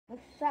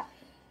What's up?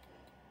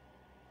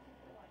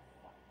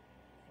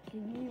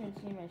 Can you even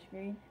see my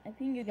screen? I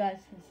think you guys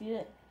can see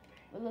it.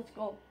 But let's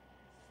go.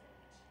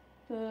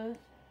 Cause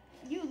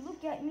you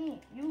look at me,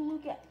 you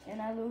look at,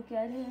 and I look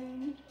at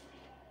him,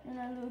 and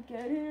I look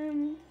at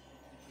him,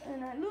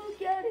 and I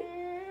look at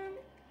him,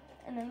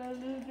 and then I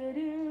look at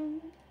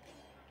him,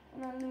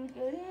 and I look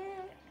at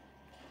him,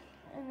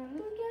 and I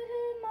look at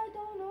him. I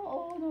don't know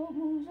all the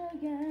moves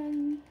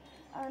again.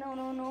 I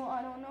don't know,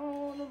 I don't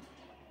know the.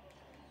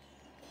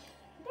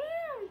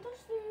 Damn,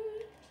 Dusty.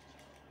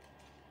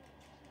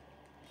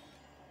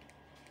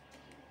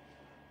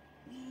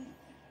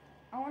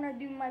 I wanna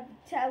do my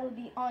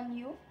brutality on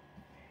you.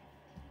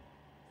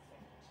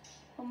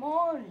 Come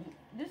on.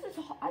 This is.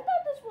 I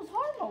thought this was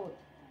hard mode.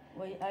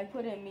 Wait, I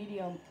put it in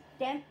medium.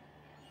 Damn.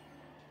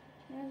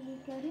 Now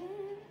look at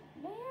him.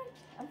 Damn.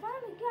 I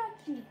finally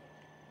got you.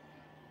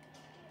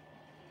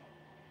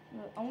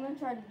 Look, I'm gonna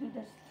try to do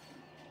this.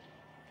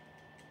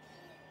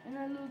 And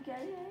I look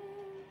at him.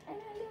 And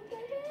I look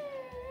at him.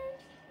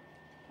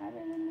 I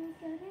really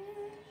look at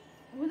him.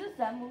 What does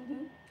that move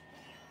do?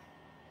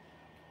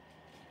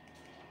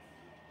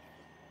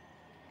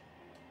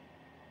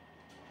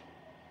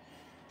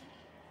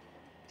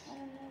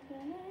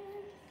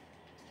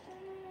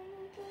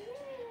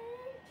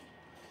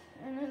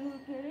 And then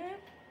look at it.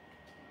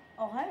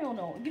 Oh, hell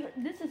no.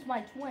 This is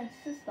my twin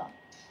sister.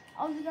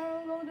 I was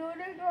gonna go do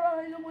it, girl.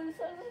 With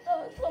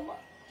summer.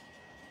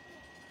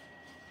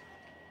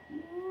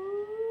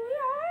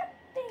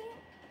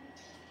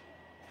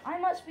 I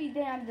must be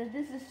damned that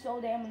this is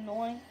so damn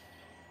annoying.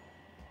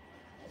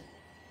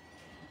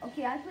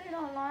 Okay, I played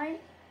online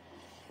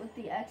with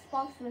the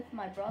Xbox with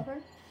my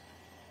brother.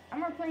 I'm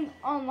not playing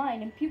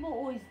online, and people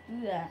always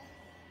do that.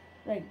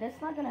 Like,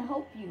 that's not gonna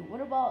help you.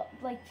 What about,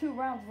 like, 2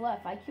 rounds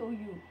left? I kill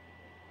you.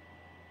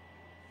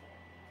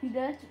 See,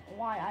 that's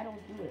why I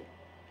don't do it.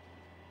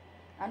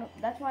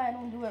 That's why I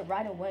don't do it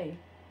right away.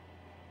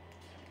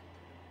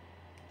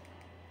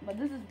 But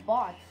this is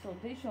bots, so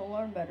they should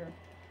learn better.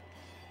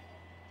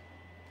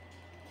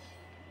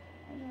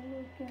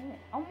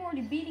 I'm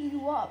already beating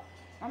you up.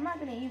 I'm not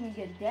gonna even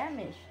get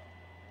damaged.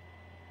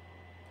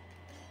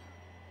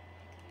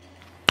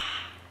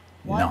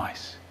 What?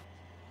 Nice.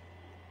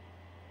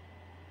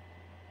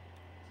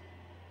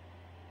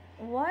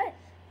 What?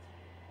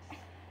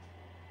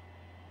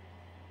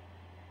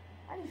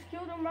 I just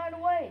killed him right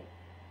away.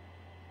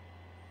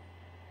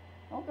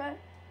 Okay.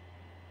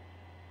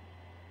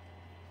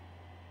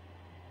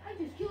 I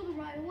just killed him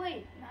right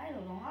away. I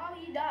don't know how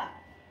he died.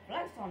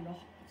 Flex on the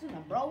it's in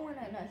a blowing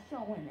and a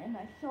showing, and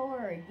I show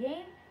her a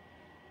game,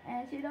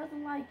 and she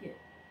doesn't like it.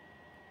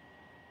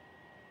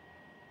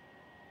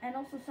 And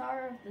also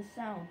sorry of the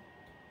sound.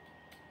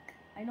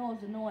 I know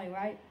it's annoying,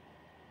 right?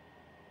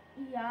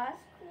 Yes,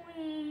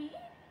 queen.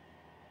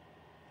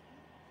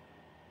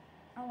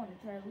 I want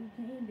to try Liu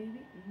Kang,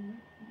 baby.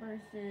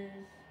 Versus.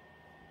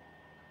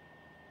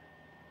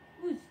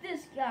 Who's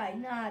this guy?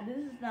 Nah, this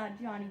is not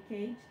Johnny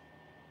Cage.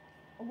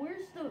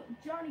 Where's the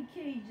Johnny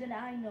Cage that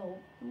I know?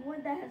 The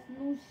one that has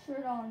no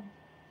shirt on.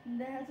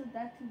 And that has a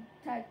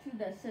tattoo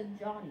that said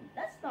Johnny.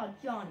 That's not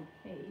Johnny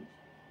Cage.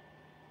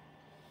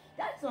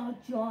 That's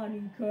not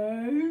Johnny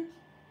Cage.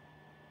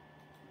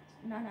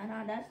 No,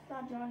 that's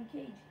not Johnny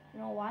Cage. You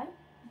know why?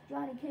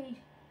 Johnny Cage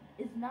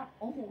is not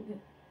old.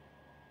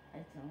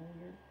 That sounds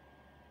weird.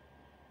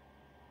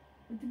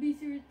 But to be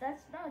serious,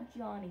 that's not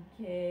Johnny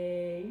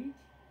Cage.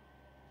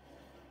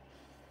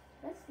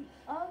 That's the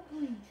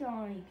ugly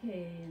Johnny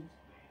Cage.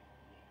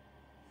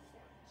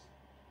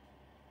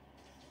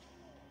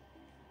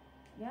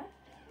 Yeah?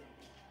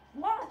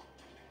 What?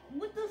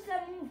 What does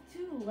that move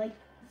too? Like,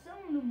 some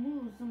of the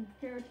moves, some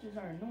characters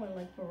are annoying,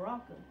 like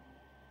Baraka.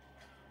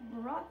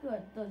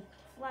 Baraka, the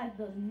flag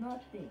does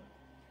nothing.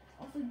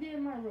 Also did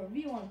my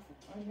review on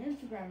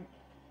Instagram,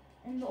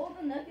 and all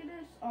the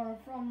negatives are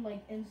from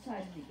like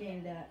inside the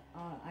game that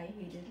I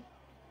hated.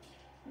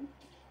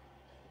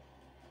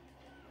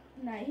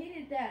 And I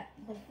hated that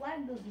the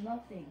flag does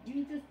nothing.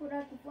 You just put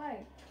out the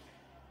flag.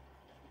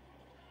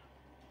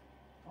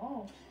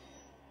 Oh.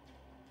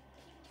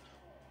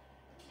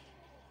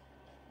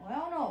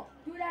 Well, no.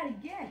 Do that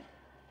again.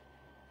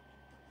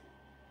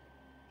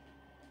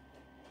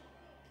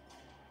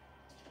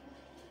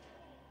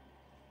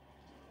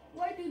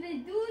 Why do they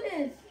do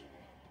this?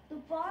 The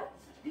bots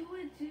do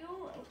it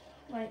too?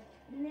 Like,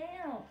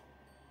 now.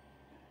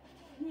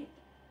 Oh,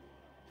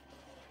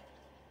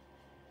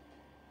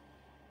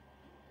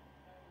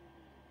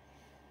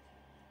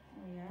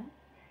 yeah?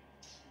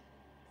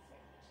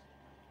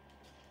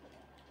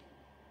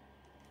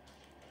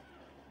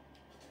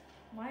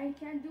 Why I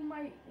can't do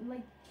my,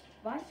 like,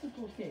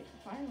 bicycle kick,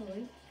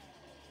 finally?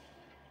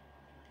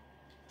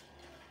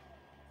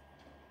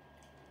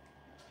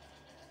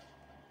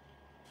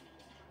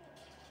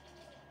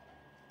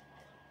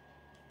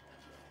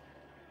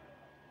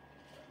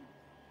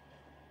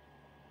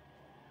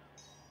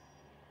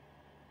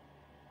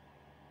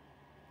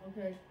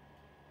 Okay.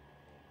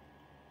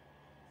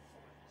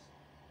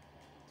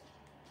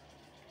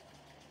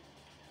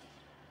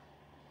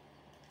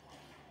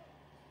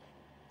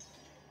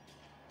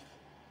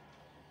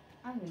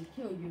 I'm gonna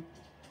kill you.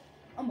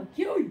 I'm gonna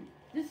kill you.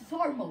 This is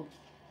hard mode.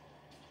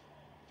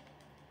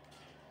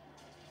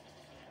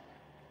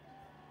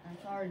 I'm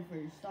sorry for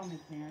your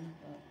stomach, man,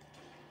 but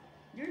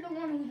you're the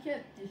one who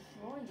kept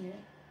destroying it.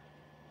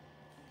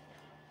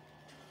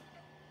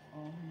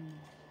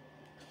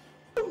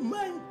 Oh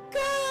my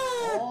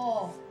God!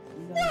 Oh,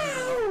 you guys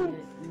are gonna see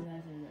it. You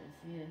guys are gonna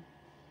see it.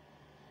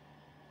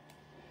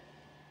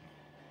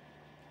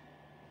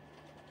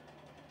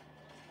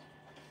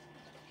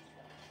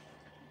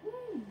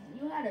 Woo,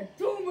 you had a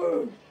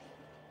tumor.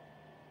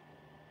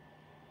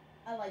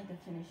 I like the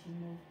finishing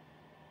move.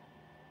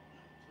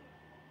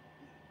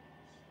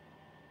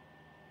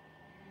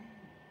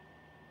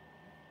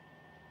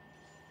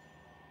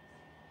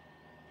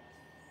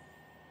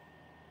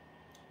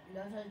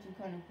 That's actually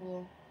kind of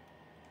cool.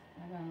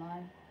 Not gonna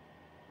lie.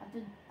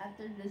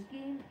 After this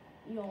game,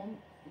 you know,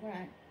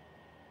 right?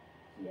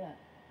 Yeah.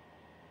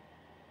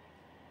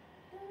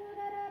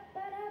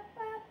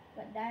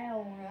 But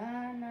down,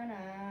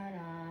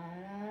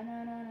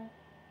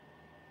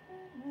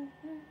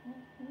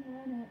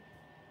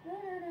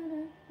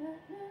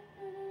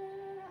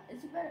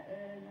 it's better.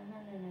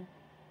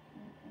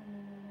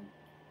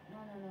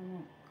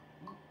 No.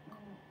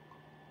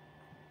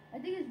 I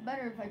think it's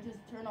better if I just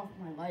turn off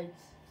my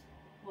lights.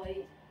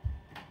 Wait.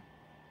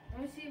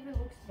 Let me see if it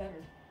looks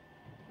better.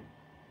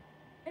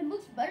 It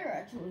looks better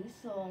actually,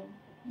 so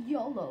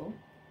YOLO.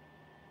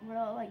 We're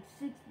at like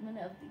 6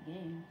 minutes of the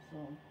game, so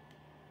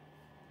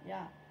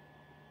yeah.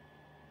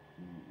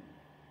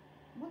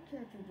 What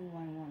character do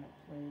I want to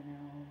play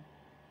now?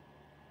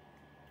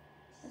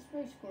 Let's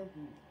play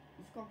Scorpion.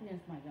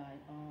 Scorpion's my guy.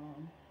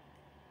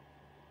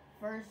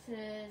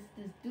 Versus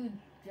this dude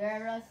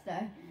Jairus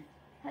that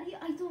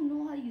I don't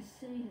know how you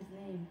say his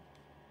name.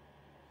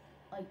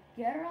 Like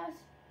Geras?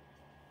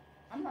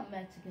 I'm a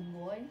Mexican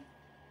boy.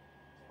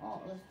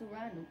 Oh, let's do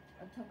random.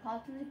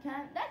 Talk to the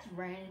cat? That's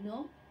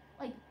random.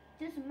 Like,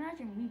 just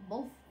imagine we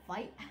both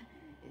fight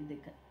in the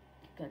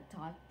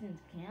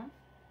Katatan's camp.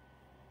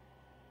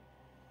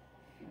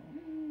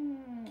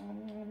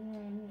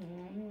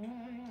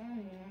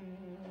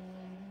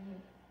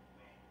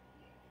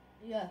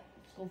 Yeah,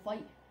 let's go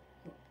fight.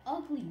 You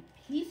ugly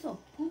piece of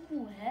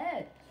poo-poo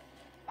head.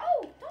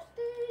 Oh, touched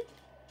it.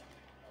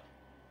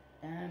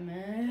 Damn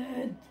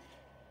it.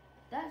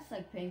 That's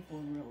like painful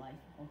in real life.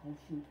 Oh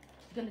shoot.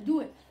 He's gonna do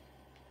it.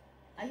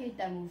 I hate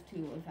that move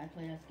too if I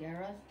play as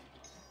Geras.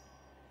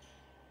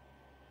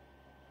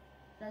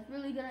 That's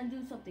really gonna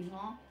do something,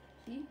 huh?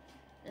 See?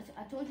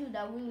 I told you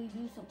that really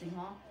do something,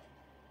 huh?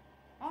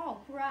 Oh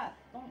crap.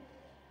 Don't.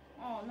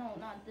 Oh no,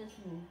 not this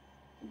move.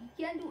 You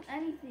can't do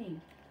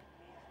anything.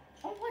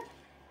 Oh what?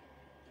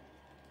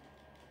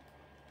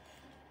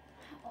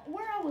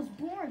 Where I was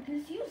born,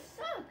 cause you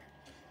suck.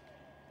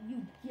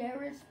 You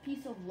Geras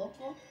piece of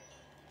loco.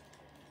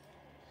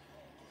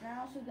 And I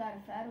also got a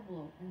fatal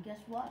blow. And guess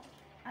what?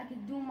 I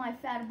could do my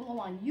fatal blow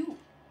on you.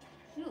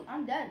 Shoot,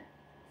 I'm dead.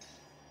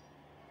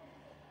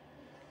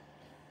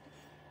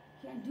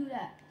 Can't do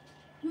that.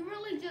 You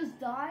really just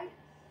died?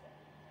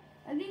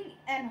 I think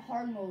in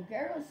hard mode,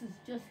 Gyarados is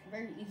just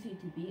very easy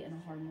to beat in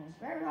a hard mode.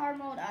 Very hard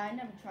mode, I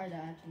never tried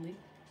that actually.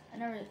 I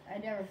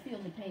never feel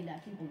the pain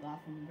that people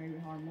got from very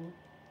hard mode.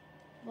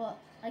 But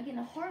like in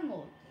a hard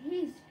mode,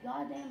 he's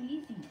goddamn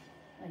easy.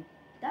 Like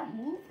that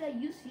move that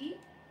you see,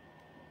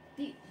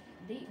 the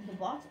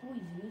bots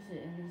always use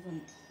it,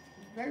 and it's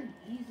very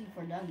easy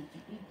for them to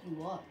beat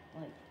you up.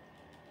 Like,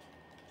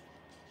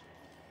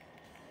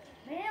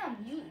 damn,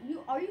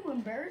 you are you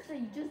embarrassed that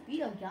you just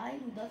beat a guy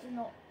who doesn't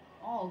know?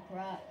 Oh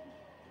crap!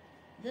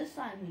 This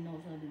time he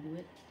knows how to do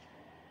it.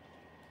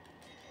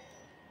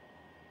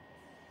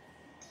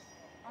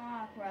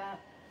 Ah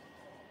crap,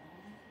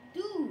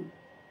 dude!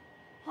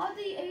 How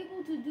they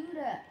able to do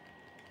that?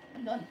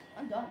 I'm done.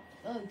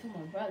 Oh, to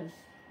my brothers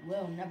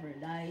will never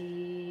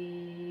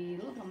die.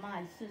 Look at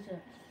my sister,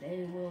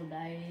 they will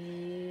die.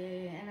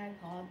 And I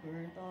call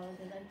birth all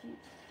because I cheat.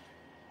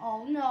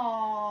 Oh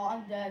no,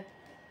 I'm dead.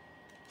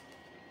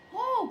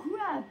 Oh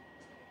crap!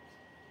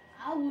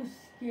 I was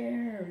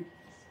scared.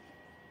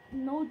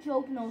 No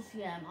joke, no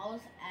scam. I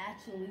was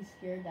actually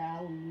scared that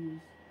I would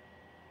lose.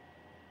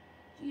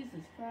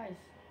 Jesus Christ.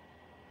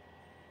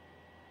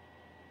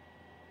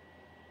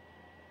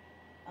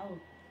 I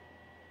was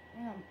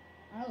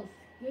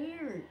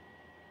scared.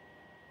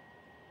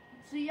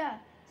 So yeah,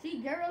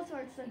 see, Gyarados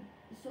are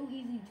it's so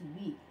easy to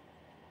beat.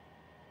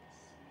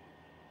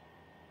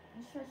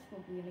 Let's try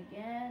Scorpion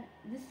again.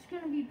 This is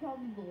gonna be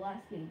probably the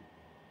last game.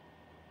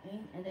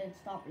 And then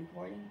stop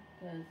recording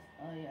because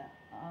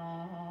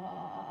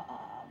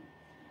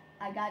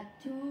I got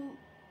 2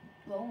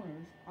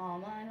 donors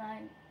on my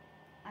line.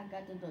 I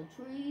got the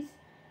trees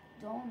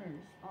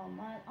donors on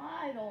my.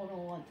 I don't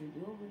know what to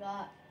do. We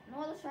got no.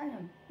 Let's try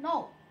him.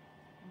 No,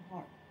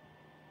 heart.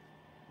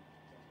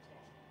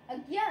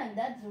 Again,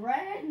 that's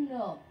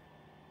random.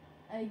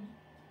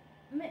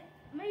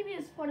 Maybe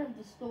it's part of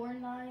the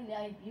storyline.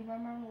 Like you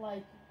remember,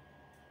 like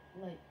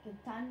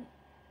Katana.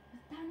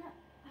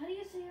 How do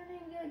you say her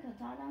name again?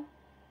 Katana?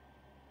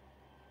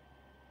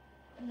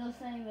 I'm just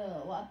saying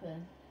the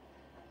weapon.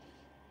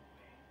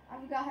 I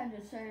forgot how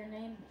to say her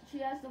name. She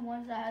has the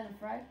ones that had the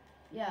fry.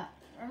 Yeah,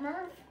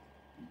 remember?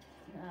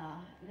 Nah,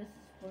 this is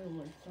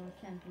spoiler, so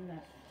I can't do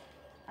that.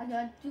 I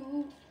got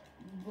 2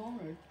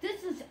 boners.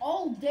 This is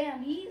all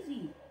damn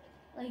easy.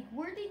 Like,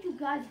 where did you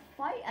guys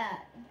fight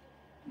at?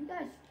 You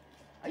guys,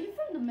 are you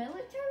from the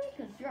military?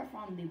 Because you're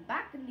from the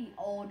back in the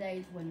old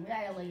days when we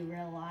really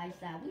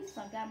realized that we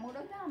suck at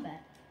Mortal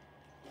Kombat.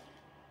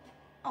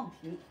 Oh,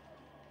 shoot.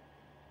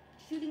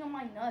 Shooting on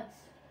my nuts.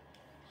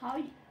 How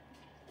you...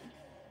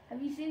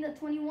 Have you seen the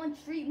 21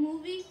 Street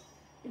movie?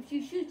 If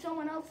you shoot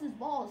someone else's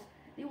balls,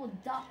 they will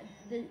die.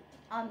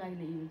 I'm not gonna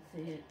even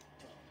say it.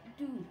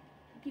 Dude, you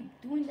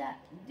keep doing that.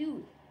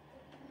 Dude,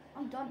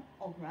 I'm done.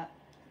 Oh crap,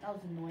 that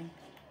was annoying.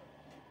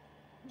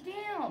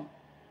 Damn.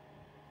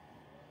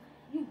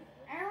 You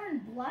Aaron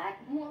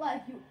Black? More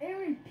like you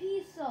Aaron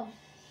piece of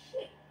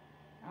shit.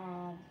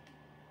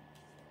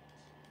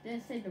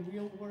 Didn't say the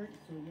real word,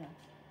 so yeah.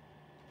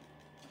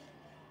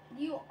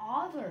 You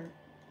other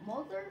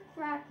mother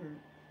cracker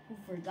who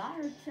forgot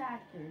her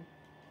tractor,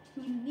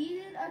 who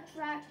needed a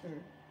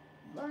tractor,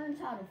 learns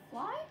how to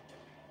fly?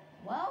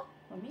 Well,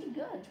 for me,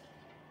 good.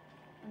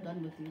 I'm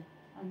done with you.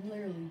 I'm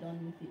literally done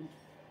with you.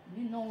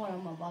 You know what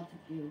I'm about to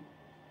do.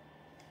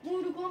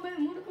 Mortal Kombat,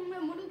 Mortal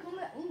Kombat, Mortal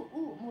Kombat.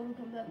 Ooh, Mortal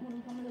Kombat,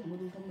 Mortal Kombat,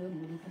 Mortal Kombat,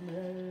 Mortal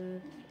Kombat,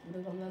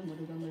 Mortal Kombat,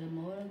 Mortal Kombat,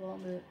 Mortal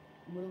Kombat,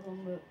 Mortal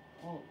Kombat.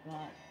 Oh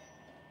God.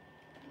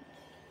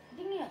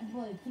 Give me a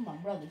bullet to my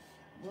brothers.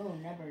 Will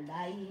never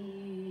die.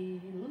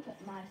 Look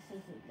at my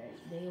sister.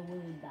 They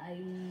will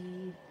die.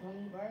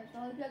 21st,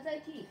 all because I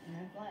cheat and I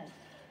fly.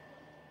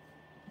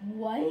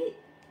 What?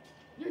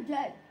 You're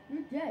dead.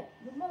 You're dead.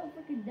 You're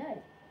motherfucking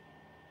dead.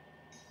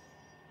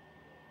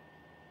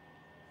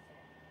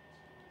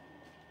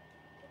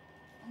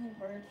 Oh,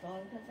 birds,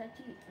 all because I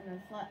cheat and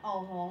I fly.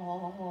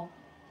 Oh.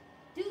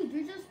 Dude,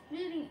 you're just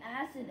spitting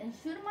acid, and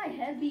shouldn't my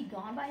head be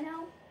gone by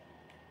now?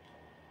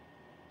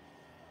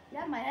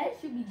 Yeah, my head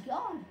should be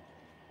gone.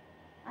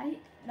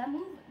 That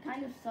move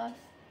kind of sucks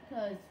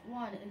because,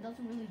 one, it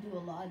doesn't really do a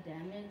lot of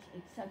damage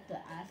except the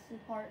acid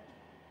part.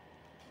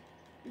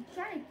 You're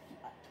trying to...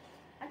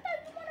 I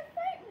thought you want to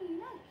fight me,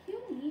 not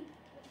kill me.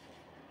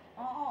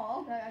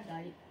 Oh, okay, I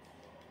got it.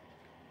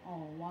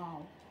 Oh,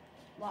 wow.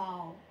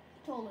 Wow.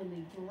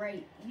 Totally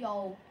great.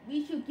 Yo,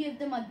 we should give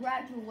them a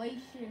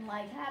graduation,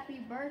 like, happy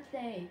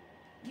birthday.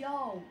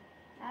 Yo,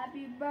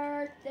 happy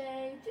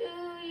birthday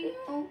to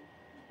you.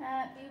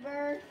 Happy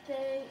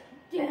birthday.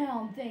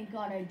 Damn, thank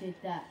God I did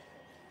that.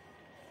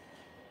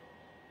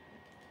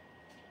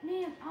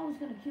 Man, I was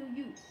gonna kill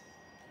you.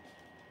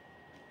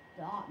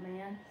 Stop,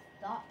 man.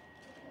 Stop.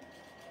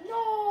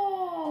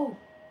 No!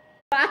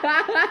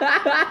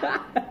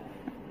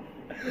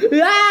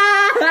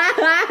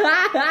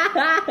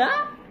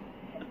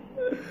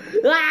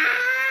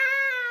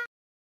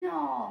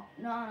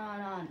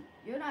 No.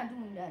 You're not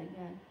doing that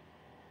again.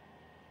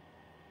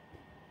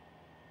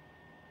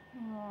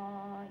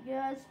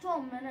 Yeah, it's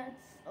 12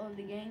 minutes of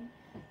the game.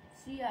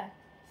 See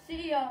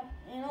ya.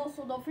 And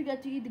also, don't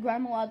forget to eat the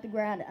grandma out the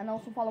ground. And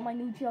also follow my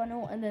new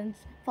channel. And then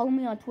follow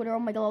me on Twitter,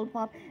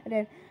 OmegaLollipop. And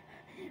then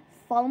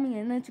follow me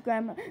on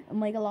Instagram,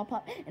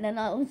 OmegaLollipop. And then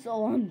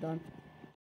also, I'm done.